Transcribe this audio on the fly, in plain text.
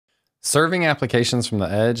Serving applications from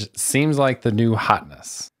the edge seems like the new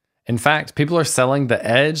hotness. In fact, people are selling the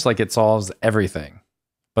edge like it solves everything.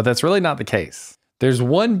 But that's really not the case. There's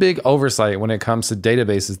one big oversight when it comes to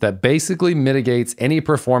databases that basically mitigates any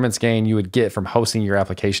performance gain you would get from hosting your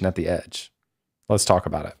application at the edge. Let's talk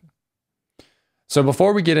about it. So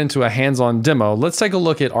before we get into a hands-on demo, let's take a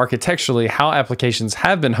look at architecturally how applications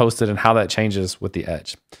have been hosted and how that changes with the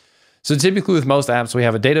edge. So typically with most apps, we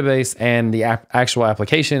have a database and the actual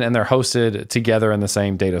application, and they're hosted together in the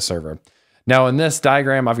same data server. Now in this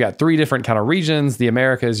diagram, I've got three different kind of regions: the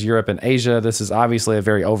Americas, Europe, and Asia. This is obviously a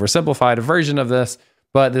very oversimplified version of this,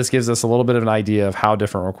 but this gives us a little bit of an idea of how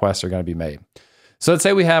different requests are going to be made. So let's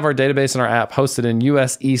say we have our database and our app hosted in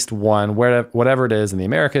US East 1, whatever it is in the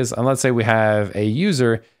Americas, and let's say we have a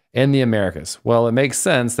user in the Americas. Well, it makes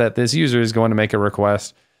sense that this user is going to make a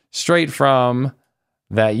request straight from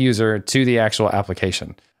that user to the actual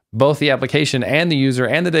application. Both the application and the user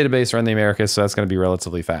and the database are in the Americas, so that's going to be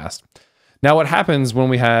relatively fast. Now, what happens when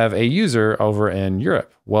we have a user over in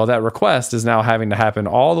Europe? Well, that request is now having to happen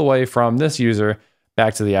all the way from this user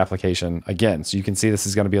back to the application again. So you can see this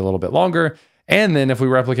is going to be a little bit longer. And then if we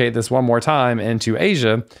replicate this one more time into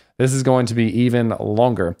Asia, this is going to be even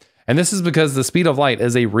longer. And this is because the speed of light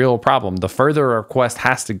is a real problem. The further a request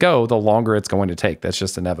has to go, the longer it's going to take. That's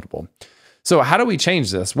just inevitable. So how do we change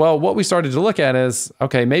this? Well, what we started to look at is,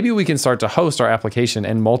 okay, maybe we can start to host our application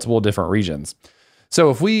in multiple different regions. So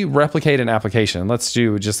if we replicate an application, let's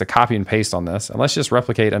do just a copy and paste on this, and let's just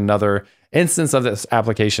replicate another instance of this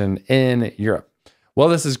application in Europe. Well,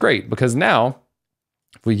 this is great because now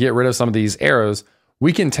if we get rid of some of these arrows,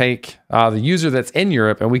 we can take the user that's in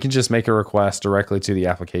Europe and we can just make a request directly to the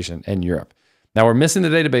application in Europe. Now we're missing the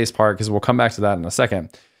database part because we'll come back to that in a second.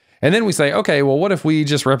 And then we say, okay, well, what if we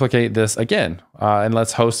just replicate this again? And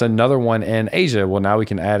let's host another one in Asia. Well, now we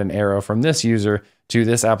can add an arrow from this user to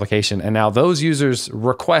this application. And now those users'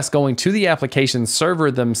 requests going to the application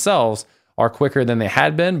server themselves are quicker than they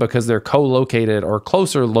had been because they're co-located or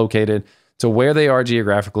closer located to where they are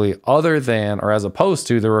geographically, other than or as opposed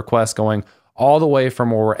to the request going all the way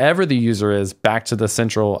from wherever the user is back to the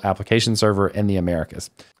central application server in the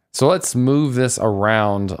Americas. So let's move this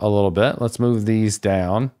around a little bit. Let's move these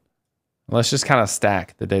down. Let's just kind of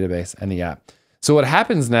stack the database and the app. So what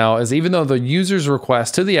happens now is even though the user's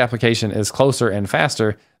request to the application is closer and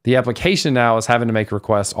faster, the application now is having to make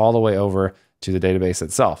requests all the way over to the database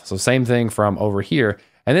itself. So same thing from over here.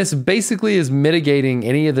 And this basically is mitigating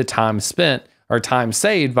any of the time spent or time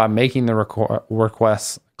saved by making the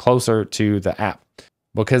requests closer to the app.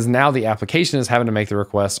 Because now the application is having to make the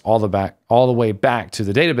request all the way back to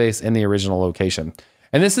the database in the original location.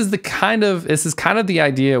 And this is kind of the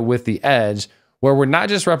idea with the edge, where we're not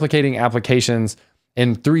just replicating applications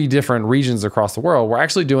in 3 different regions across the world. We're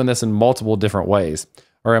actually doing this in multiple different ways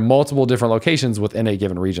or in multiple different locations within a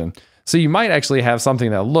given region. So you might actually have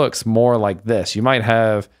something that looks more like this. You might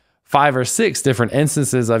have 5 or 6 different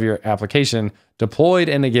instances of your application deployed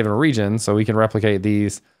in a given region. So we can replicate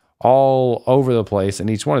these all over the place in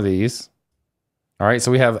each one of these. All right,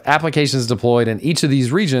 so we have applications deployed in each of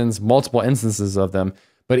these regions, multiple instances of them,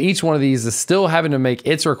 but each one of these is still having to make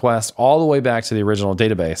its request all the way back to the original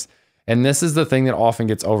database. And this is the thing that often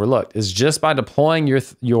gets overlooked, is just by deploying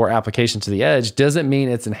your application to the edge doesn't mean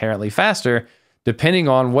it's inherently faster, depending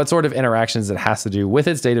on what sort of interactions it has to do with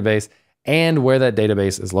its database and where that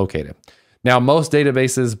database is located. Now, most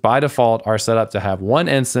databases by default are set up to have one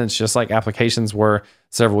instance, just like applications were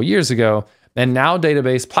several years ago. And now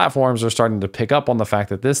database platforms are starting to pick up on the fact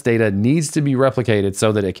that this data needs to be replicated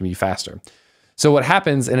so that it can be faster. So what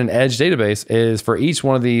happens in an edge database is for each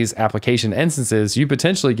one of these application instances, you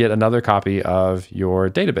potentially get another copy of your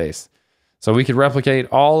database. So we could replicate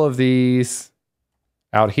all of these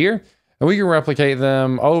out here, and we can replicate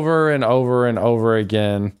them over and over and over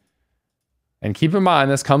again. And keep in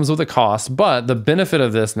mind, this comes with a cost, but the benefit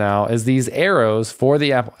of this now is these arrows for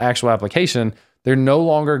the actual application, they're no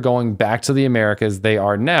longer going back to the Americas. They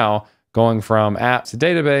are now going from app to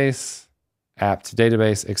database,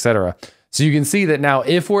 etc. So you can see that now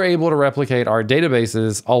if we're able to replicate our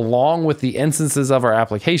databases along with the instances of our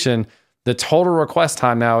application, the total request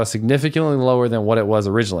time now is significantly lower than what it was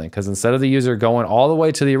originally. Because instead of the user going all the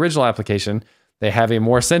way to the original application, they have a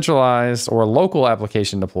more centralized or local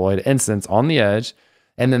application deployed instance on the edge.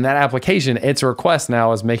 And then that application, its request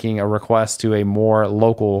now is making a request to a more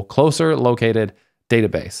local, closer located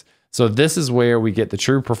database. So this is where we get the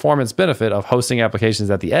true performance benefit of hosting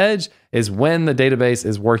applications at the edge, is when the database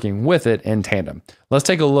is working with it in tandem. Let's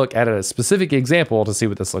take a look at a specific example to see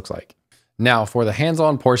what this looks like. Now for the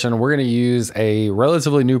hands-on portion, we're going to use a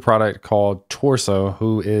relatively new product called Turso,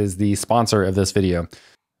 who is the sponsor of this video.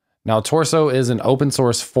 Now, Torso is an open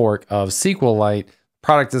source fork of SQLite.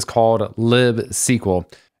 Product is called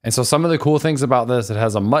libSQL. And so some of the cool things about this, it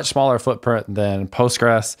has a much smaller footprint than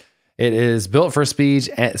Postgres. It is built for speed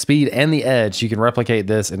and the edge. You can replicate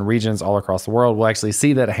this in regions all across the world. We'll actually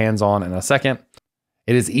see that hands-on in a second.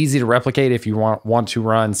 It is easy to replicate if you want to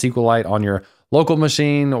run SQLite on your local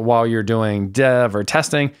machine while you're doing dev or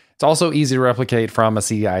testing. It's also easy to replicate from a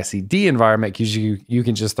CI/CD environment because you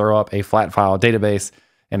can just throw up a flat file database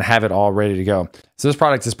and have it all ready to go. So this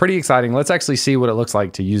product is pretty exciting. Let's actually see what it looks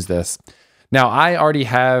like to use this. Now, I already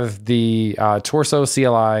have the Turso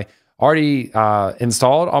CLI already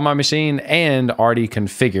installed on my machine and already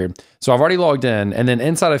configured. So I've already logged in, and then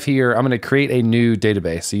inside of here, I'm going to create a new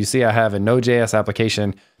database. So you see I have a Node.js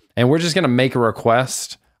application, and we're just going to make a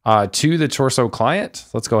request to the Turso client.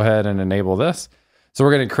 Let's go ahead and enable this. So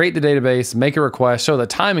we're going to create the database, make a request, show the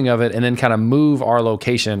timing of it, and then kind of move our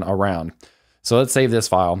location around. So let's save this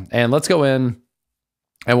file, and let's go in,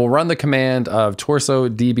 and we'll run the command of Turso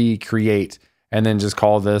db create, and then just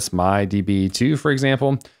call this mydb2, for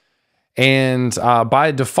example. And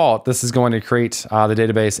by default, this is going to create the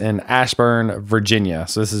database in Ashburn, Virginia.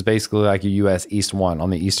 So this is basically like a US East 1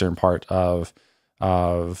 on the eastern part of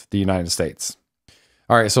the United States.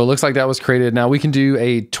 All right, so it looks like that was created. Now we can do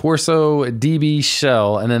a Turso db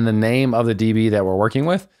shell and then the name of the DB that we're working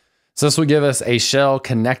with. So this will give us a shell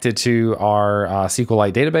connected to our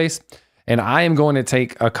SQLite database. And I am going to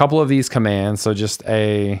take a couple of these commands. So just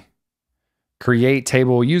a create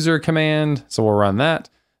table user command. So we'll run that.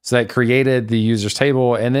 So that created the user's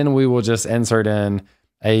table, and then we will just insert in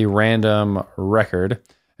a random record.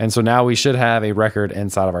 And so now we should have a record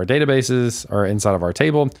inside of our databases or inside of our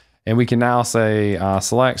table. And we can now say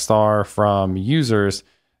select star from users.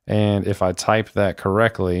 And if I type that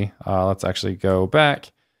correctly, let's actually go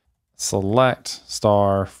back, select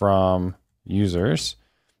star from users.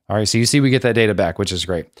 All right, so you see we get that data back, which is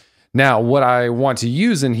great. Now, what I want to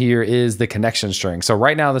use in here is the connection string. So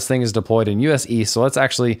right now this thing is deployed in US East. So let's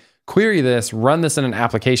actually query this, run this in an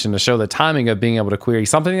application to show the timing of being able to query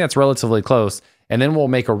something that's relatively close. And then we'll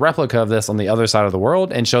make a replica of this on the other side of the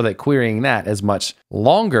world and show that querying that is much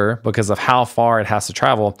longer because of how far it has to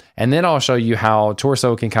travel. And then I'll show you how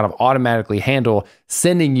Turso can kind of automatically handle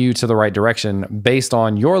sending you to the right direction based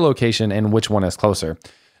on your location and which one is closer.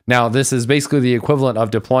 Now, this is basically the equivalent of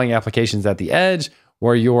deploying applications at the edge,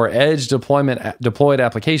 where your edge deployed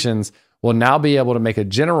applications will now be able to make a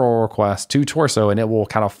general request to Turso, and it will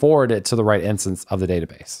kind of forward it to the right instance of the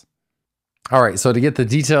database. All right, so to get the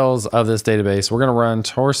details of this database, we're going to run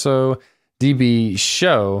Turso db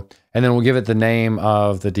show, and then we'll give it the name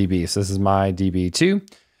of the DB. So this is my DB2.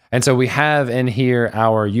 And so we have in here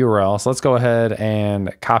our URL. So let's go ahead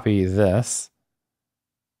and copy this.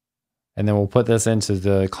 And then we'll put this into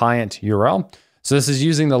the client URL. So this is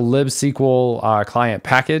using the libSQL client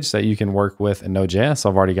package that you can work with in Node.js. So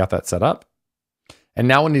I've already got that set up. And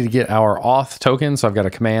now we need to get our auth token. So I've got a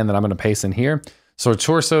command that I'm going to paste in here. So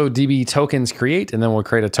Turso db tokens create, and then we'll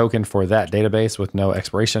create a token for that database with no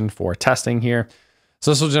expiration for testing here.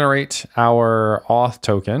 So this will generate our auth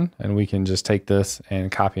token, and we can just take this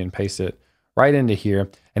and copy and paste it right into here.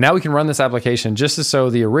 And now we can run this application just to show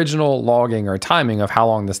the original logging or timing of how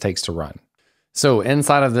long this takes to run. So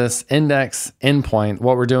inside of this index endpoint,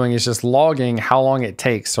 what we're doing is just logging how long it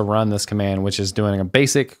takes to run this command, which is doing a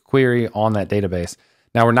basic query on that database.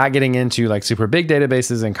 Now we're not getting into like super big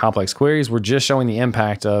databases and complex queries. We're just showing the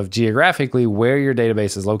impact of geographically where your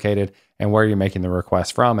database is located and where you're making the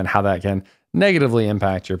request from and how that can negatively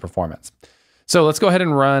impact your performance. So let's go ahead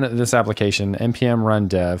and run this application, npm run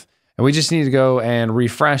dev. And we just need to go and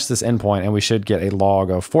refresh this endpoint, and we should get a log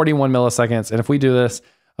of 41 milliseconds. And if we do this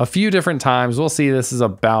a few different times, we'll see this is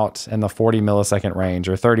about in the 40 millisecond range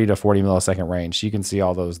or 30 to 40 millisecond range. You can see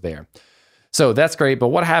all those there. So that's great. But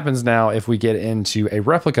what happens now if we get into a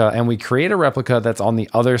replica and we create a replica that's on the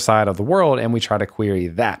other side of the world and we try to query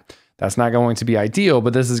that? That's not going to be ideal,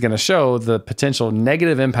 but this is going to show the potential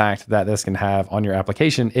negative impact that this can have on your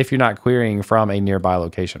application if you're not querying from a nearby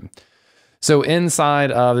location. So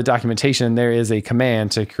inside of the documentation, there is a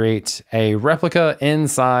command to create a replica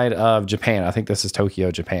inside of Japan. I think this is Tokyo,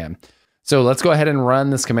 Japan. So let's go ahead and run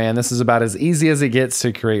this command. This is about as easy as it gets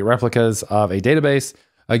to create replicas of a database.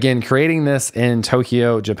 Again, creating this in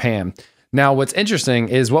Tokyo, Japan. Now, what's interesting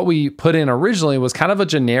is what we put in originally was kind of a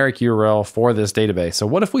generic URL for this database. So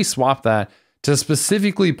what if we swap that to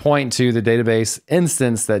specifically point to the database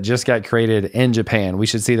instance that just got created in Japan? We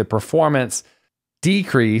should see the performance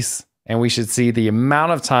decrease, and we should see the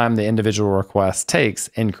amount of time the individual request takes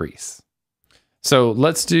increase. So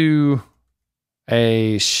let's do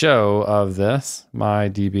a show of this, my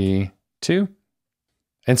DB2.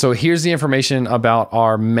 And so here's the information about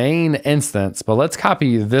our main instance, but let's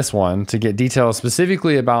copy this one to get details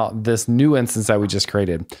specifically about this new instance that we just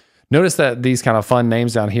created. Notice that these kind of fun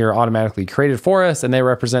names down here are automatically created for us, and they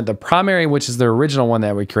represent the primary, which is the original one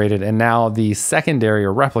that we created, and now the secondary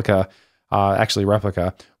or replica,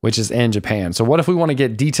 which is in Japan. So what if we want to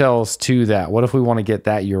get details to that? What if we want to get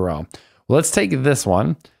that URL? Well, let's take this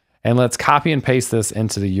one and let's copy and paste this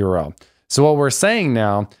into the URL. So what we're saying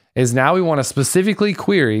now is now we want to specifically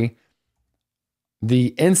query the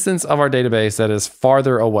instance of our database that is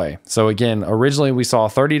farther away. So again, originally we saw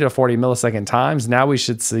 30 to 40 millisecond times. Now we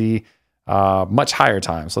should see much higher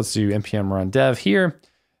times. Let's do npm run dev here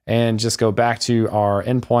and just go back to our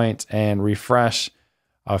endpoint and refresh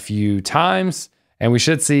a few times. And we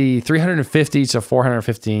should see 350 to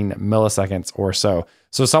 415 milliseconds or so.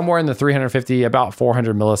 So somewhere in the 350, about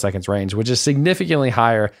 400 milliseconds range, which is significantly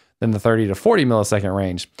higher than the 30 to 40 millisecond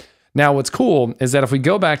range. Now, what's cool is that if we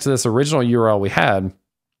go back to this original URL we had,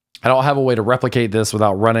 I don't have a way to replicate this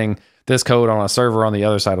without running this code on a server on the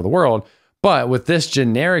other side of the world. But with this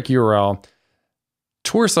generic URL,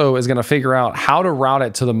 Turso is going to figure out how to route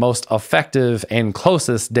it to the most effective and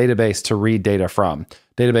closest database to read data from,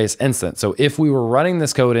 database instance. So if we were running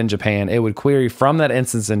this code in Japan, it would query from that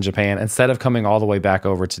instance in Japan instead of coming all the way back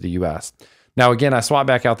over to the US. Now, again, I swap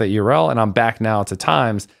back out that URL and I'm back now to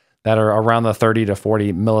times that are around the 30 to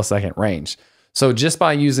 40 millisecond range. So just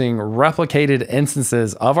by using replicated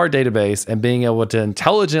instances of our database and being able to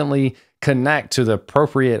intelligently connect to the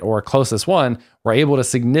appropriate or closest one, we're able to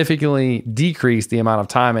significantly decrease the amount of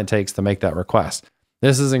time it takes to make that request.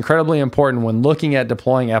 This is incredibly important when looking at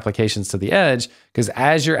deploying applications to the edge, because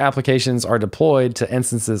as your applications are deployed to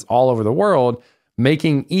instances all over the world,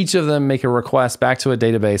 making each of them make a request back to a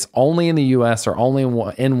database only in the US or only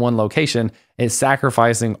in one location is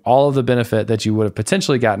sacrificing all of the benefit that you would have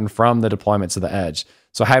potentially gotten from the deployment to the edge.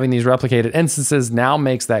 So having these replicated instances now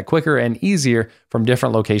makes that quicker and easier from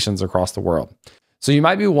different locations across the world. So you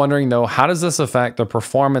might be wondering though, how does this affect the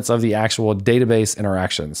performance of the actual database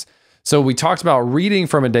interactions? So we talked about reading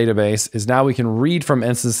from a database is now we can read from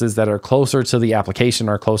instances that are closer to the application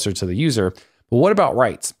or closer to the user. But what about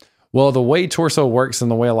writes? Well, the way Turso works and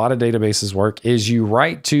the way a lot of databases work is you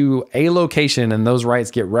write to a location and those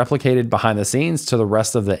writes get replicated behind the scenes to the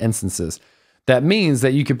rest of the instances. That means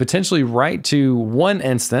that you could potentially write to one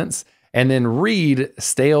instance and then read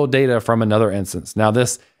stale data from another instance. Now,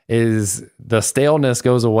 this is the staleness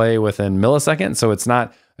goes away within milliseconds, so it's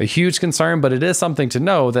not a huge concern, but it is something to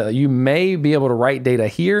know that you may be able to write data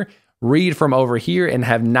here, read from over here, and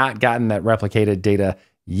have not gotten that replicated data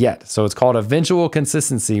yet. So it's called eventual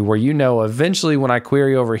consistency, where you know eventually when I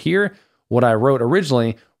query over here, what I wrote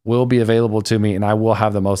originally will be available to me and I will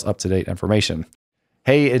have the most up-to-date information.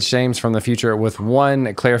 Hey, it's James from the future with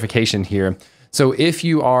one clarification here. So if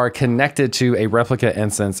you are connected to a replica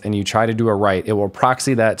instance and you try to do a write, it will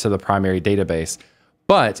proxy that to the primary database.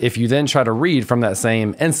 But if you then try to read from that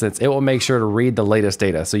same instance, it will make sure to read the latest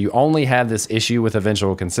data. So you only have this issue with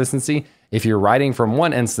eventual consistency if you're writing from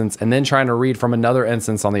one instance and then trying to read from another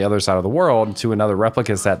instance on the other side of the world to another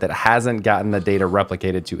replica set that hasn't gotten the data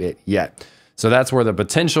replicated to it yet. So that's where the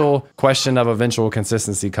potential question of eventual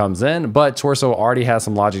consistency comes in, but Turso already has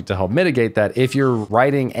some logic to help mitigate that if you're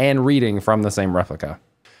writing and reading from the same replica.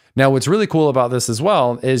 Now, what's really cool about this as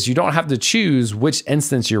well is you don't have to choose which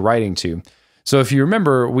instance you're writing to. So if you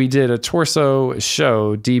remember, we did a Turso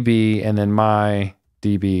show db and then my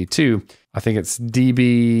db2. I think it's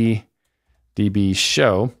db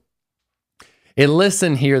show. It lists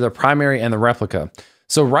in here the primary and the replica.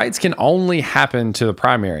 So writes can only happen to the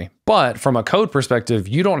primary, but from a code perspective,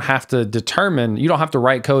 you don't have to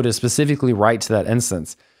write code to specifically write to that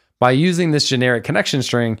instance. By using this generic connection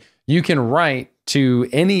string, you can write to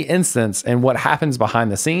any instance, and what happens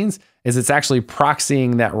behind the scenes is it's actually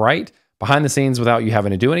proxying that write behind the scenes without you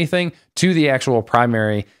having to do anything to the actual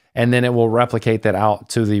primary, and then it will replicate that out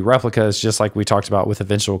to the replicas, just like we talked about with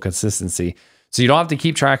eventual consistency. So you don't have to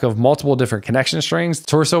keep track of multiple different connection strings.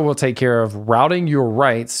 Turso will take care of routing your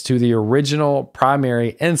writes to the original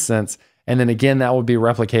primary instance, and then again, that will be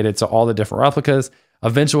replicated to all the different replicas.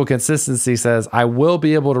 Eventual consistency says, I will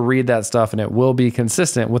be able to read that stuff and it will be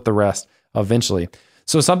consistent with the rest eventually.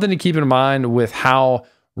 So something to keep in mind with how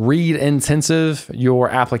read intensive your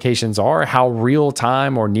applications are, how real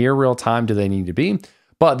time or near real time do they need to be.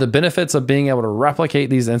 But the benefits of being able to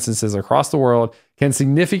replicate these instances across the world can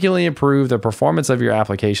significantly improve the performance of your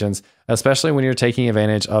applications, especially when you're taking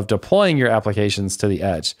advantage of deploying your applications to the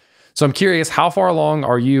edge. So I'm curious, how far along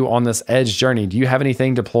are you on this edge journey? Do you have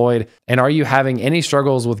anything deployed? And are you having any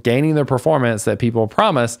struggles with gaining the performance that people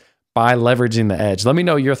promise by leveraging the edge? Let me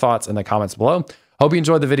know your thoughts in the comments below. Hope you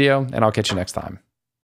enjoyed the video, and I'll catch you next time.